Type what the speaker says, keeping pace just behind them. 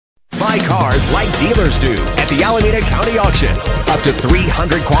Buy cars like dealers do at the Alameda County Auction. Up to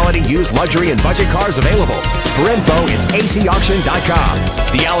 300 quality used luxury and budget cars available. For info, it's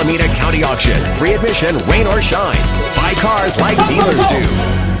acauction.com. The Alameda County Auction. Free admission, rain or shine. Buy cars like dealers do.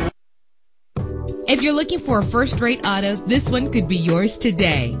 If you're looking for a first-rate auto, this one could be yours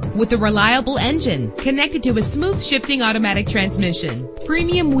today. With a reliable engine connected to a smooth shifting automatic transmission,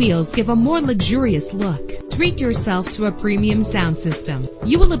 premium wheels give a more luxurious look. Treat yourself to a premium sound system.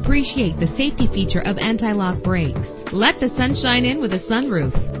 You will appreciate the safety feature of anti-lock brakes. Let the sunshine in with a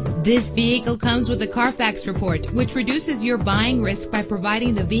sunroof. This vehicle comes with a Carfax report, which reduces your buying risk by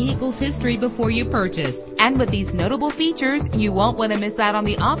providing the vehicle's history before you purchase. And with these notable features, you won't want to miss out on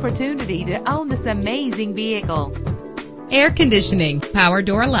the opportunity to own this amazing vehicle. Air conditioning, power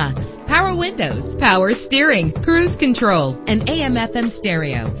door locks, power windows, power steering, cruise control, and AM/FM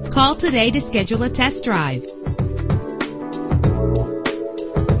stereo. Call today to schedule a test drive.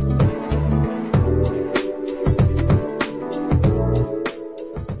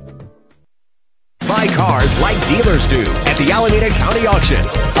 Buy cars like dealers do at the Alameda County Auction.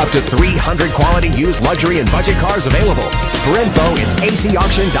 Up to 300 quality used luxury and budget cars available. For info, it's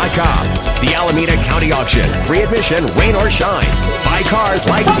acauction.com. The Alameda County Auction. Free admission, rain or shine. Buy cars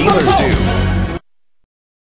like dealers do.